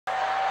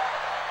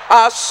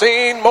I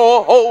seen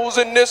more hoes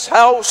in this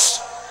house.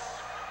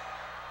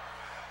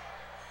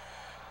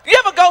 You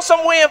ever go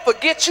somewhere and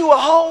forget you a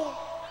hoe?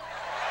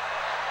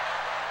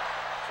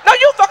 No,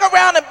 you fuck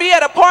around and be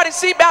at a party,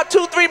 see about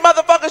 2, 3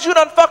 motherfuckers you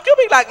done fucked. You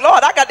be like,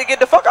 Lord, I got to get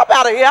the fuck up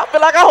out of here. I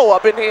feel like a hoe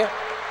up in here.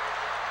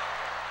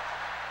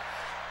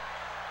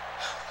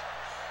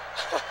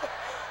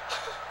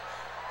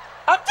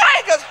 I'm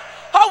telling you,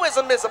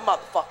 hoism is a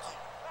motherfucker.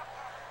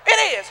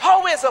 It is.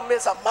 Hoism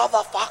is a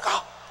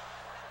motherfucker.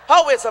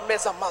 Hoism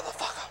is a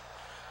motherfucker.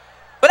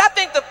 But I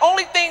think the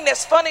only thing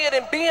that's funnier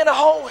than being a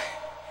hoe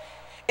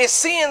is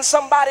seeing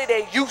somebody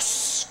that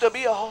used to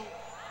be a hoe.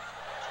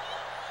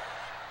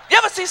 You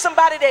ever see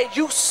somebody that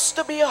used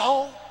to be a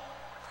hoe?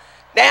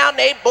 Now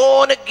they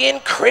born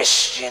again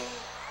Christian.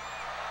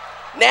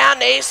 Now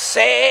they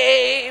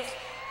saved.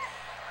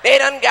 They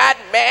done got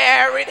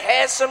married,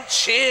 had some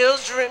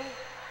children.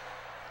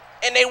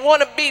 And they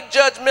want to be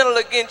judgmental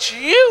against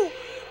you,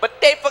 but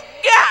they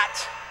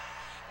forgot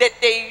that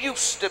they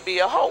used to be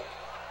a hoe.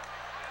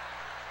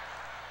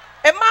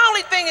 And my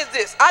only thing is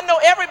this. I know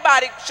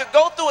everybody should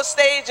go through a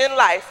stage in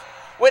life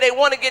where they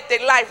want to get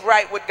their life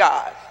right with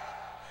God.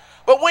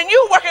 But when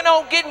you're working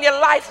on getting your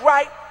life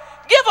right,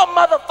 give a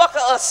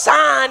motherfucker a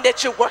sign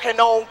that you're working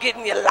on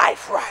getting your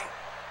life right.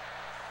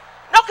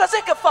 No, because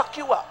it can fuck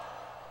you up.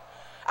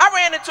 I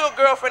ran into a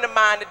girlfriend of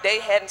mine today,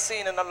 hadn't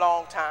seen in a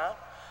long time.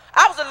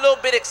 I was a little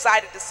bit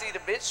excited to see the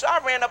bitch, so I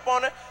ran up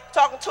on her,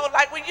 talking to her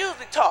like we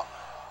usually talk.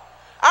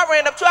 I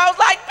ran up to her, I was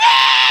like,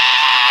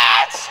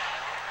 bitch!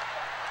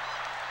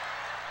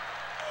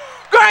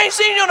 Girl, I ain't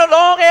seen you in a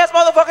long-ass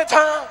motherfucking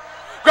time.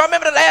 Girl,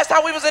 remember the last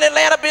time we was in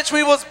Atlanta, bitch,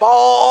 we was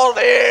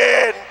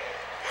ballin'.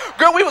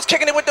 Girl, we was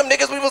kicking it with them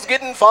niggas, we was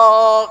getting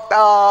fucked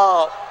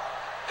up.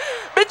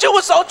 Bitch, you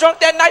was so drunk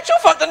that night, you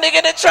fucked a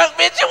nigga in the truck,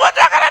 bitch, you was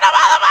drunker than a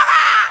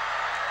motherfucker.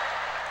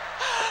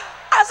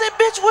 I said,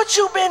 bitch, what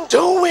you been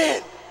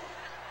doing?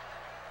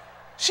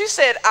 She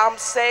said, I'm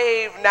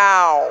saved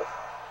now.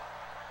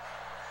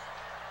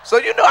 So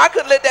you know I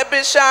couldn't let that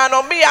bitch shine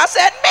on me. I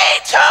said, me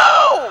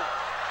too.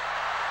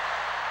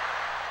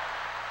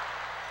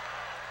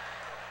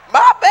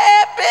 My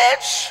bad,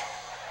 bitch.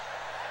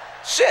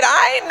 Shit,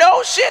 I ain't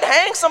know shit.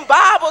 Hang some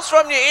Bibles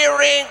from your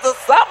earrings or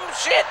something,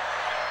 shit.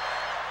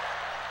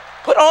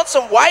 Put on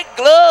some white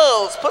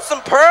gloves. Put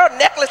some pearl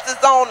necklaces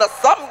on or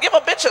something. Give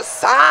a bitch a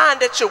sign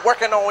that you're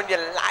working on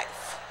your life.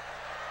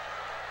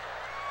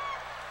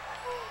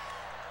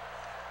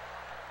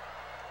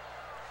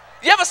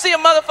 You ever see a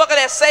motherfucker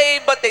that's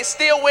saved but they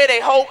still wear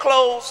their whole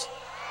clothes?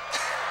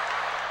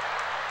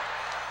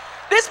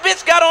 This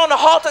bitch got on a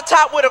halter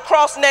top with a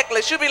cross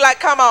necklace. You be like,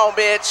 come on,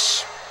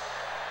 bitch.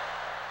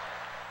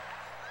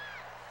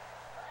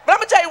 But I'm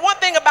gonna tell you one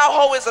thing about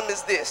hoism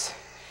is this.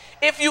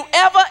 If you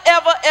ever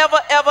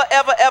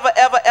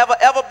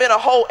been a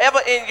hoe ever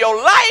in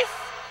your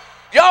life,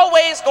 you're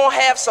always gonna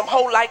have some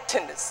hoe-like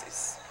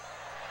tendencies.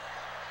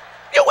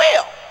 You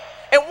will.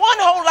 And one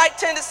hoe-like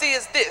tendency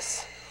is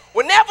this.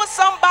 Whenever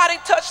somebody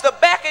touch the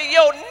back of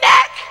your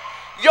neck,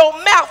 your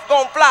mouth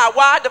gonna fly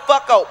wide the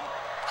fuck open.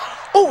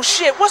 Oh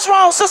shit, what's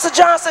wrong, Sister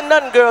Johnson?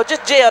 Nothing, girl,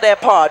 just jail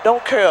that part,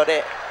 don't curl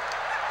that.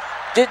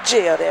 Just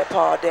jail that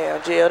part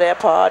down, jail that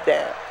part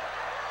down.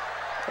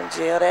 And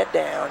jail that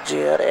down,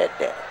 jail that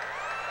down.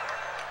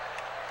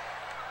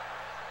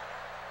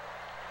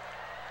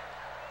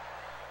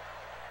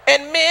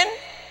 And men,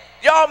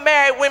 y'all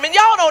married women,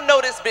 y'all don't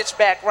know this bitch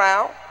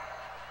background.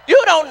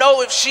 You don't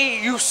know if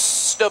she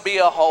used to be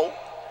a hoe.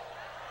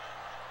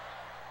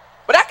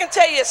 But I can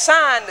tell you a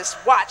sign to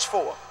watch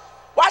for.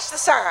 Watch the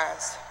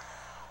signs.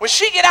 When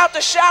she get out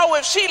the shower,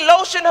 if she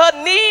lotion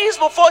her knees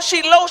before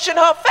she lotion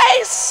her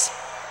face,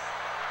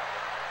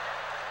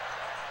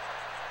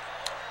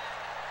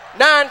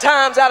 9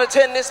 times out of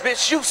 10, this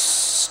bitch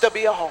used to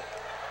be a hoe.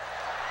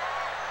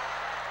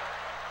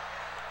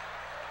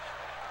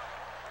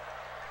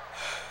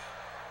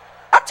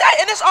 I'm telling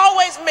you, and it's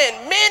always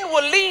men. Men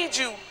will lead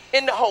you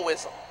into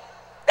hoism.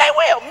 They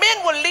will.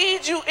 Men will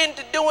lead you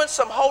into doing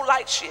some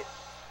hoe-like shit,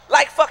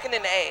 like fucking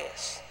in the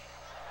ass.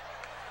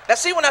 Now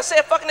see, when I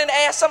said fucking in the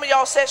ass, some of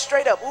y'all said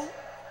straight up, ooh.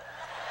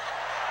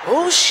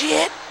 Ooh,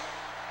 shit.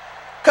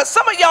 Because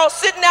some of y'all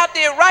sitting out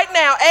there right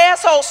now,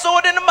 asshole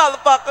sore than a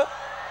motherfucker,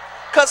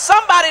 because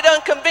somebody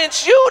done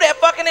convinced you that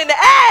fucking in the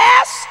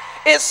ass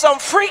is some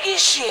freaky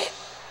shit.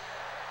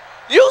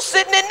 You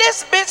sitting in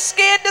this bitch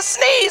scared to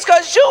sneeze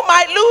because you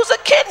might lose a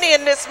kidney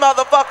in this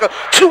motherfucker.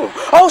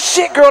 Oh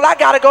shit, girl, I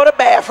gotta go to the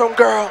bathroom,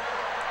 girl.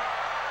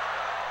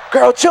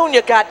 Girl,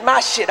 Junior got my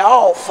shit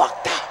all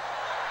fucked up.